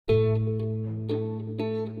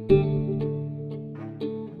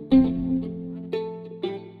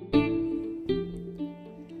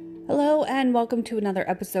everyone, welcome to another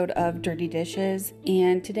episode of Dirty Dishes,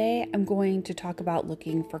 and today I'm going to talk about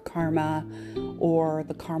looking for karma or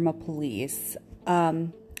the karma police.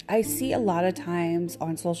 I see a lot of times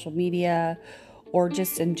on social media or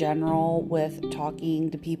just in general with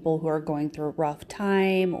talking to people who are going through a rough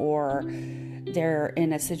time or they're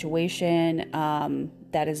in a situation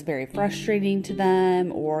that is very frustrating to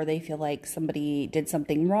them, or they feel like somebody did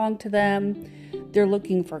something wrong to them. They're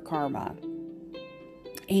looking for karma.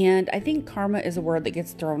 And I think karma is a word that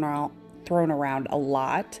gets thrown around a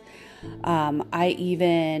lot. I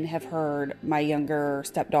even have heard my younger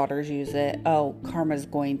stepdaughters use it. Oh, karma's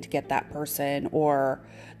going to get that person, or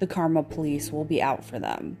the karma police will be out for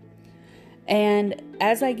them. And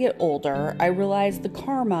as I get older, I realize the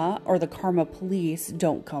karma or the karma police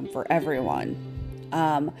don't come for everyone.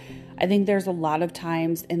 I think there's a lot of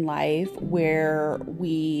times in life where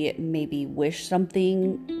we maybe wish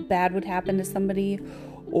something bad would happen to somebody,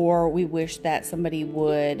 or we wish that somebody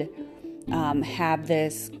would have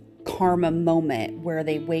this karma moment where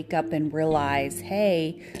they wake up and realize,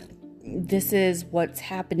 hey, this is what's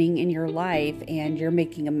happening in your life and you're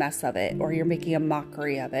making a mess of it, or you're making a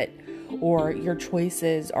mockery of it, or your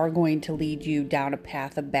choices are going to lead you down a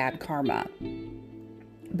path of bad karma.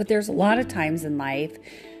 But there's a lot of times in life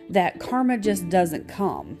that karma just doesn't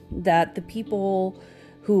come, that the people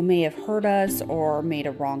who may have hurt us or made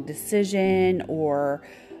a wrong decision or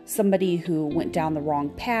somebody who went down the wrong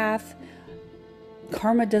path,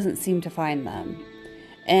 karma doesn't seem to find them.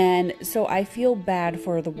 And so I feel bad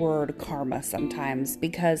for the word karma sometimes,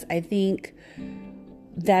 because I think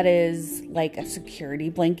that is like a security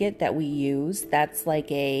blanket that we use. That's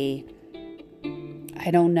like like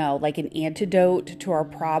an antidote to our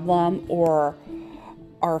problem or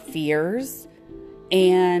our fears.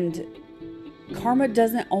 And karma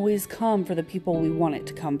doesn't always come for the people we want it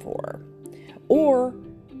to come for. Or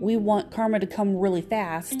we want karma to come really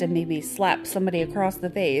fast and maybe slap somebody across the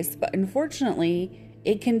face. But unfortunately,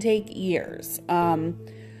 it can take years.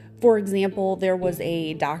 For example, there was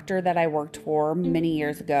a doctor that I worked for many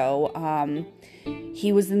years ago.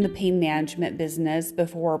 He was in the pain management business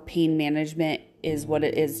before pain management is what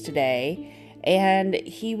it is today. And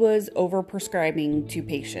he was overprescribing to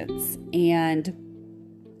patients. And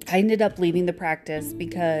I ended up leaving the practice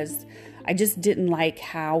because I just didn't like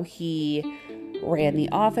how he ran the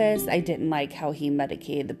office. I didn't like how he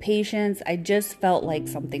medicated the patients. I just felt like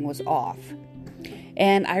something was off.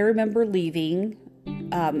 And I remember leaving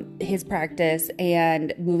his practice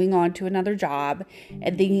and moving on to another job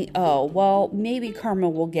and thinking, oh, well, maybe karma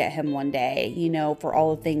will get him one day, for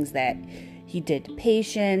all the things that he did to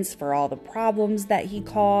patients, for all the problems that he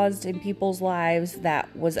caused in people's lives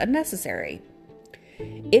that was unnecessary.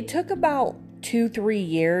 It took about 2-3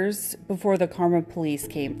 years before the karma police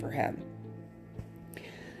came for him.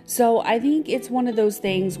 So I think it's one of those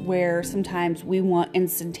things where sometimes we want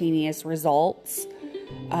instantaneous results.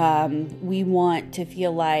 We want to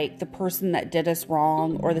feel like the person that did us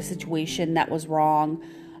wrong or the situation that was wrong,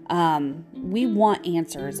 we want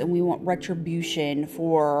answers and we want retribution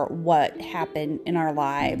for what happened in our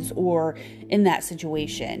lives or in that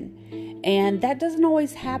situation. And that doesn't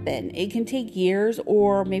always happen. It can take years,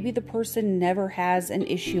 or maybe the person never has an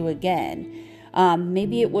issue again.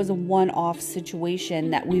 Maybe it was a one-off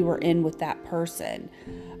situation that we were in with that person.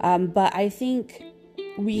 But I think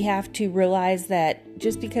we have to realize that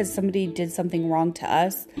just because somebody did something wrong to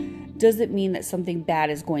us doesn't mean that something bad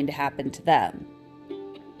is going to happen to them.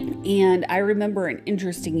 And I remember an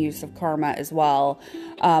interesting use of karma as well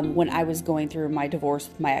when I was going through my divorce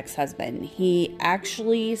with my ex-husband. He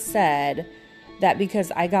actually said that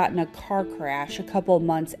because I got in a car crash a couple of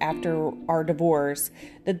months after our divorce,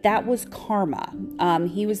 that was karma.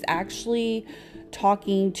 He was actually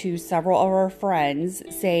talking to several of our friends,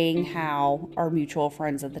 saying how, our mutual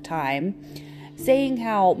friends at the time, saying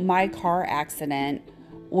how my car accident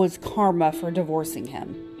was karma for divorcing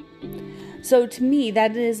him. So to me,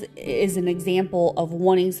 that is an example of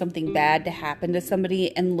wanting something bad to happen to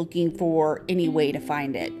somebody and looking for any way to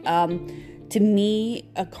find it. To me,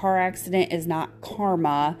 a car accident is not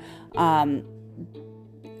karma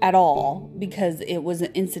at all, because it was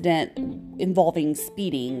an incident involving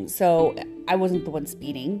speeding. So I wasn't the one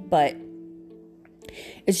speeding, but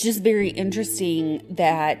it's just very interesting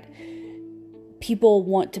that people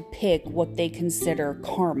want to pick what they consider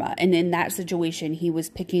karma. And in that situation, he was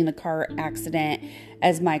picking the car accident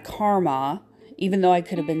as my karma, even though I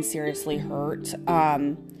could have been seriously hurt.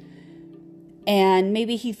 And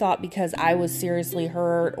maybe he thought because I was seriously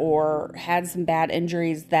hurt or had some bad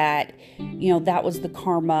injuries that, that was the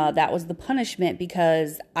karma, that was the punishment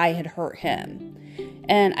because I had hurt him.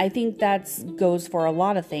 And I think that goes for a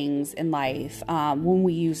lot of things in life. When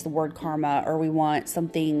we use the word karma, or we want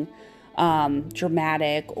something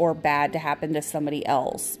dramatic or bad to happen to somebody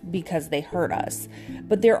else because they hurt us.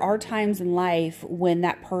 But there are times in life when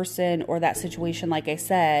that person or that situation, like I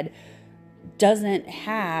said, doesn't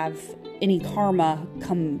have any karma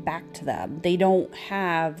come back to them. They don't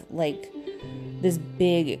have like this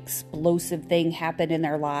big explosive thing happen in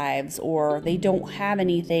their lives, or they don't have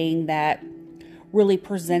anything that really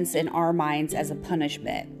presents in our minds as a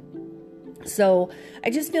punishment. So I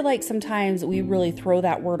just feel like sometimes we really throw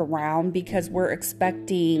that word around because we're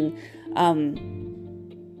expecting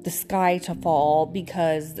the sky to fall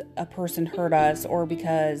because a person hurt us, or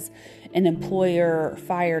because an employer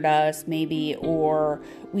fired us maybe, or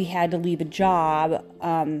we had to leave a job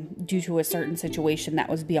due to a certain situation that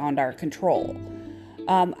was beyond our control.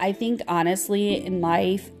 I think honestly in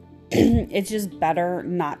life, it's just better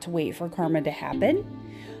not to wait for karma to happen.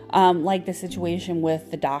 Like the situation with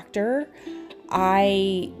the doctor,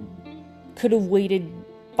 I could have waited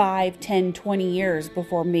 5, 10, 20 years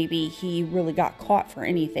before maybe he really got caught for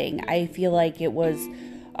anything. I feel like it was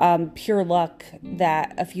pure luck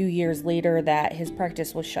that a few years later that his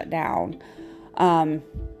practice was shut down.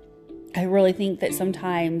 I really think that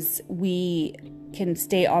sometimes we can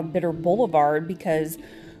stay on Bitter Boulevard because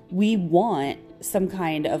we want some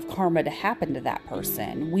kind of karma to happen to that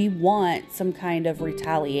person. We want some kind of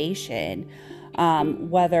retaliation,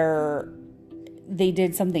 whether they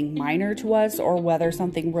did something minor to us or whether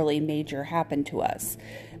something really major happened to us.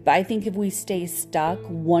 But I think if we stay stuck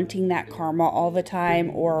wanting that karma all the time,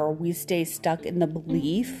 or we stay stuck in the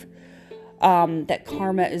belief that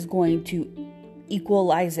karma is going to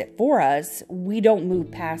equalize it for us, we don't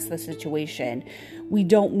move past the situation. We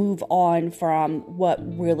don't move on from what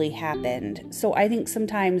really happened. So I think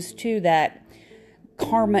sometimes too that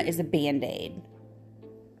karma is a band-aid,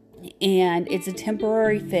 and it's a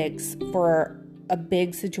temporary fix for a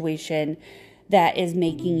big situation that is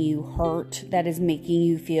making you hurt, that is making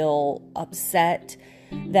you feel upset,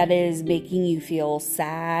 that is making you feel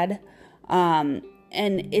sad.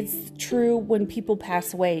 And it's true when people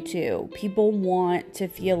pass away too. People want to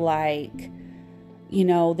feel like, you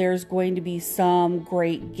know, there's going to be some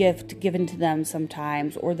great gift given to them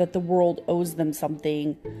sometimes, or that the world owes them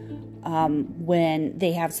something when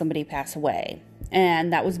they have somebody pass away.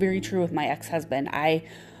 And that was very true with my ex-husband. I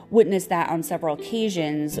witnessed that on several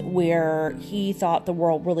occasions where he thought the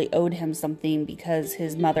world really owed him something because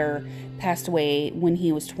his mother passed away when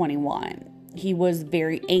he was 21. He was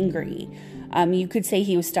very angry. You could say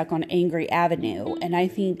he was stuck on Angry Avenue, and I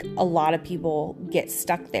think a lot of people get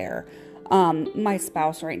stuck there. My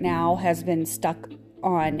spouse right now has been stuck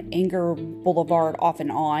on Anger Boulevard off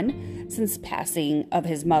and on since passing of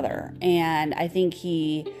his mother, and I think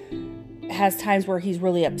he has times where he's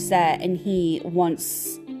really upset and he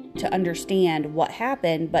wants to understand what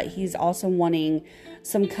happened, but he's also wanting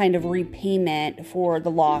some kind of repayment for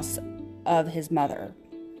the loss of his mother.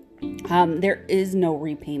 There is no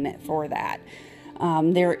repayment for that.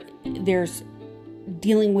 There's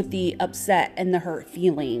dealing with the upset and the hurt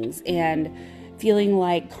feelings, and feeling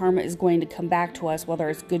like karma is going to come back to us, whether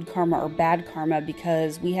it's good karma or bad karma,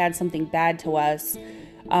 because we had something bad to us,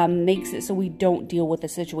 makes it so we don't deal with the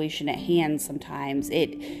situation at hand sometimes.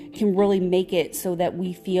 It can really make it so that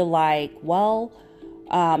we feel like, well,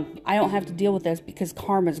 I don't have to deal with this because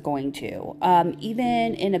karma's going to.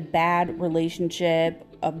 Even in a bad relationship,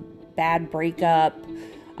 a bad breakup,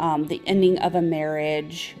 the ending of a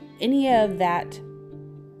marriage, any of that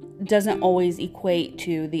doesn't always equate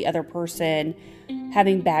to the other person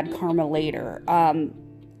having bad karma later.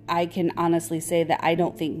 I can honestly say that I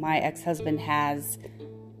don't think my ex-husband has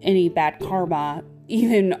any bad karma,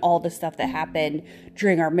 even all the stuff that happened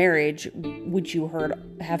during our marriage, which you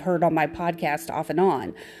have heard on my podcast off and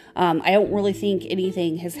on. I don't really think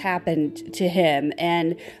anything has happened to him,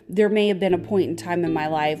 and there may have been a point in time in my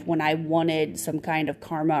life when I wanted some kind of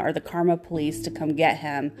karma or the karma police to come get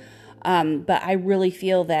him. But I really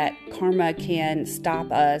feel that karma can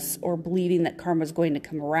stop us, or believing that karma is going to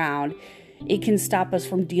come around. It can stop us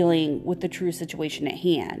from dealing with the true situation at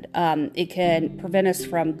hand. It can prevent us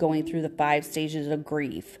from going through the 5 stages of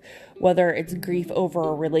grief, whether it's grief over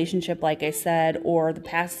a relationship, like I said, or the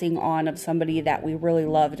passing on of somebody that we really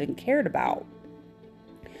loved and cared about.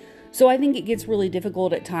 So I think it gets really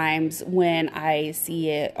difficult at times when I see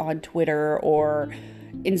it on Twitter or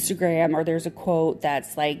Instagram, or there's a quote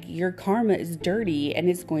that's like, your karma is dirty and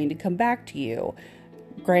it's going to come back to you.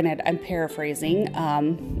 Granted, I'm paraphrasing.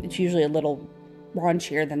 It's usually a little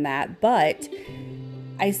raunchier than that, but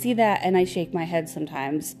I see that and I shake my head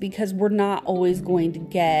sometimes, because we're not always going to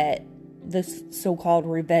get this so-called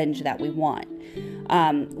revenge that we want.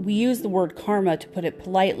 We use the word karma to put it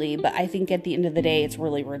politely, but I think at the end of the day, it's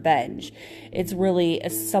really revenge. It's really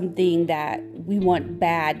something that we want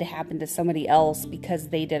bad to happen to somebody else because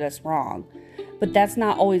they did us wrong. But that's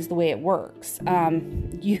not always the way it works.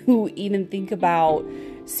 You even think about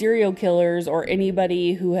serial killers or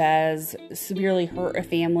anybody who has severely hurt a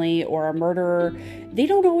family or a murderer. They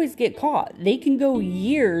don't always get caught. They can go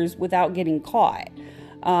years without getting caught.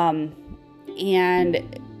 And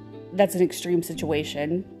that's an extreme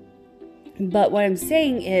situation. But what I'm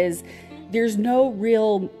saying is there's no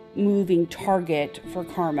real moving target for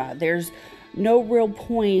karma. There's no real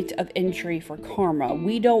point of entry for karma.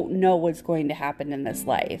 We don't know what's going to happen in this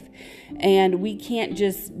life. And we can't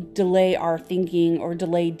just delay our thinking or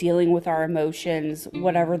delay dealing with our emotions,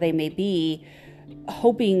 whatever they may be,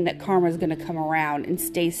 hoping that karma is going to come around and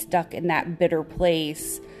stay stuck in that bitter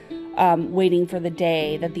place, waiting for the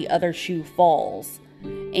day that the other shoe falls.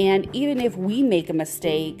 And even if we make a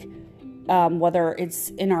mistake, whether it's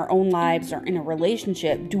in our own lives or in a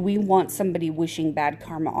relationship, do we want somebody wishing bad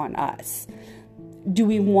karma on us? Do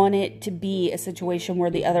we want it to be a situation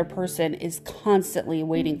where the other person is constantly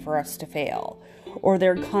waiting for us to fail? Or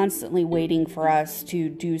they're constantly waiting for us to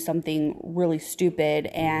do something really stupid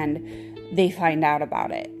and they find out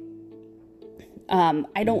about it?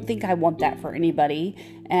 I don't think I want that for anybody,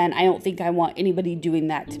 and I don't think I want anybody doing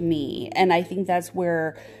that to me. And I think that's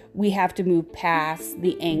where we have to move past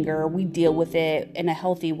the anger. We deal with it in a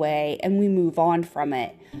healthy way, and we move on from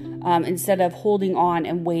it instead of holding on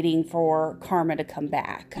and waiting for karma to come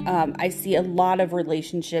back. I see a lot of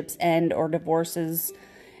relationships end or divorces,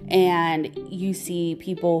 and you see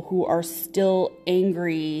people who are still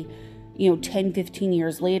angry, 10, 15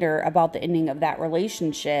 years later about the ending of that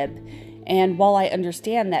relationship. And while I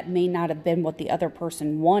understand that may not have been what the other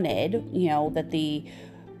person wanted, that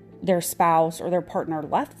their spouse or their partner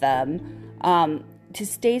left them, to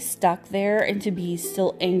stay stuck there and to be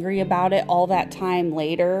still angry about it all that time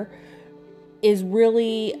later is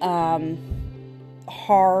really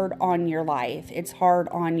hard on your life. It's hard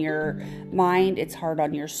on your mind. It's hard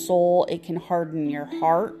on your soul. It can harden your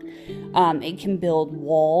heart. It can build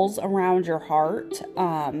walls around your heart.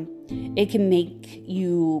 It can make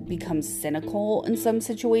you become cynical in some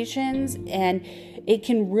situations, and it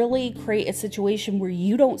can really create a situation where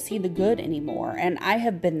you don't see the good anymore. And I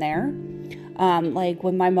have been there. Like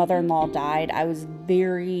when my mother-in-law died, I was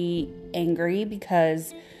very angry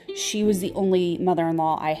because she was the only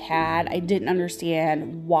mother-in-law I had. I didn't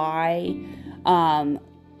understand why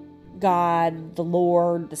God, the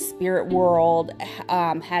Lord, the spirit world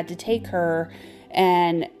had to take her,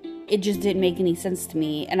 and it just didn't make any sense to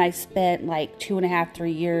me. And I spent like 2.5,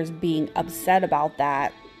 3 years being upset about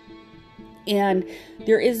that. And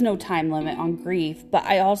there is no time limit on grief, but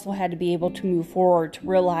I also had to be able to move forward to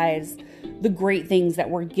realize the great things that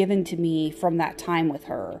were given to me from that time with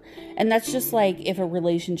her. And that's just like if a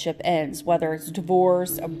relationship ends, whether it's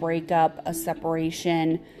divorce, a breakup, a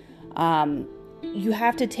separation, you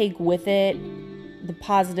have to take with it the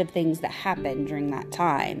positive things that happened during that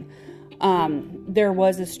time. There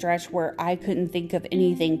was a stretch where I couldn't think of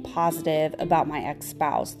anything positive about my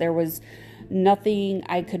ex-spouse. There was nothing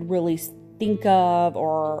I could really think of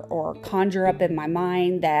or conjure up in my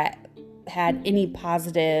mind that had any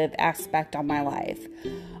positive aspect on my life.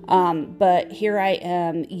 But here I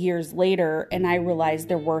am years later, and I realized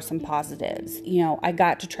there were some positives. I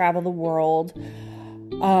got to travel the world.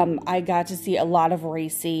 I got to see a lot of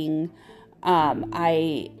racing.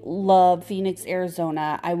 I love Phoenix,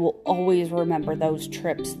 Arizona. I will always remember those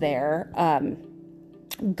trips there.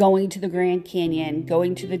 Going to the Grand Canyon,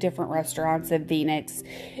 going to the different restaurants in Phoenix.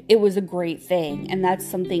 It was a great thing, and that's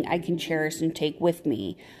something I can cherish and take with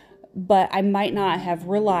me. But I might not have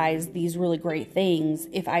realized these really great things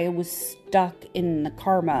if I was stuck in the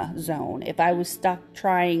karma zone, if I was stuck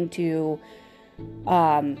trying to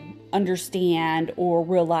understand or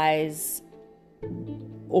realize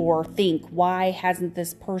or think, why hasn't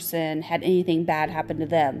this person had anything bad happen to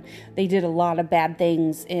them? They did a lot of bad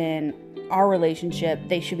things in our relationship.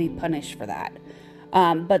 They should be punished for that.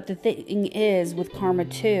 But the thing is, with karma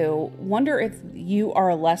too, wonder if you are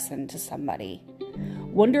a lesson to somebody.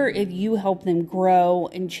 Wonder if you help them grow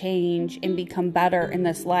and change and become better in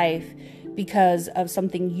this life because of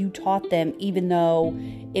something you taught them, even though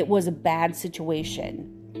it was a bad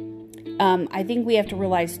situation. I think we have to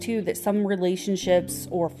realize too that some relationships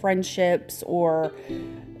or friendships or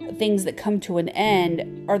things that come to an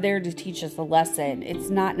end are there to teach us a lesson.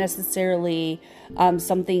 It's not necessarily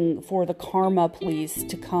something for the karma police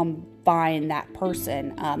to come find that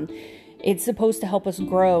person. It's supposed to help us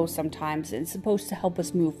grow sometimes. It's supposed to help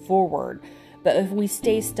us move forward. But if we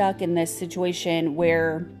stay stuck in this situation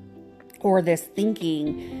or this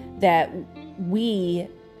thinking that we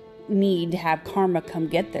need to have karma come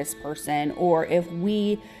get this person, or if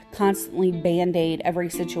we constantly band-aid every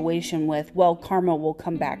situation with, well, karma will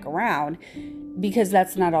come back around, because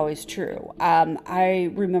that's not always true.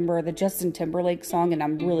 I remember the Justin Timberlake song, and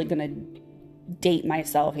I'm really going to date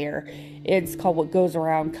myself here. It's called What Goes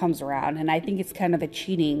Around Comes Around, and I think it's kind of a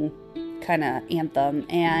cheating kind of anthem,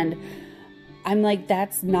 and I'm like,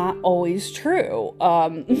 that's not always true.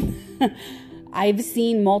 I've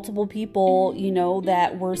seen multiple people,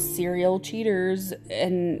 that were serial cheaters,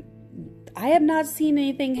 and I have not seen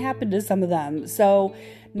anything happen to some of them. So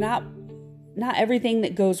not everything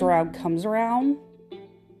that goes around comes around.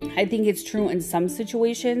 I think it's true in some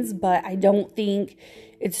situations, but I don't think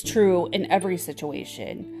it's true in every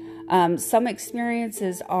situation. Some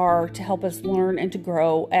experiences are to help us learn and to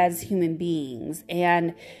grow as human beings.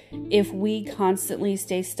 And if we constantly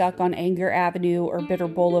stay stuck on Anger Avenue or Bitter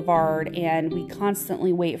Boulevard, and we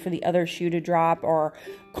constantly wait for the other shoe to drop or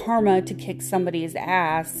karma to kick somebody's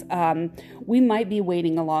ass, we might be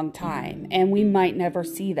waiting a long time, and we might never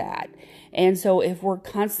see that. And so if we're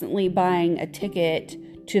constantly buying a ticket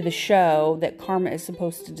to the show that karma is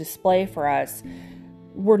supposed to display for us,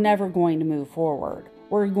 we're never going to move forward.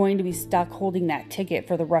 We're going to be stuck holding that ticket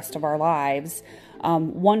for the rest of our lives,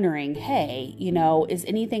 wondering, hey, is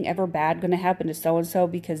anything ever bad going to happen to so-and-so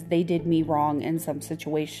because they did me wrong in some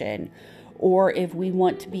situation? Or if we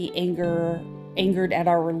want to be angered at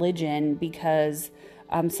our religion because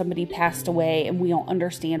somebody passed away and we don't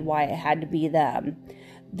understand why it had to be them.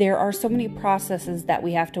 There are so many processes that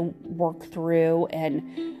we have to work through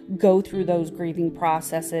and go through those grieving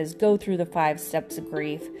processes, go through the 5 steps of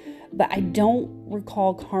grief. But I don't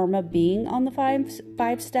recall karma being on the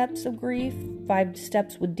five steps of grief, 5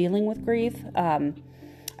 steps with dealing with grief.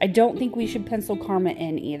 I don't think we should pencil karma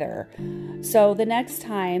in either. So the next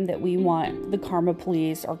time that we want the karma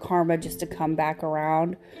police or karma just to come back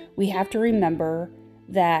around, we have to remember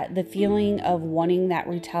that the feeling of wanting that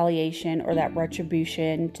retaliation or that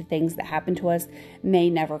retribution to things that happen to us may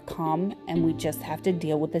never come, and we just have to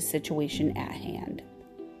deal with the situation at hand.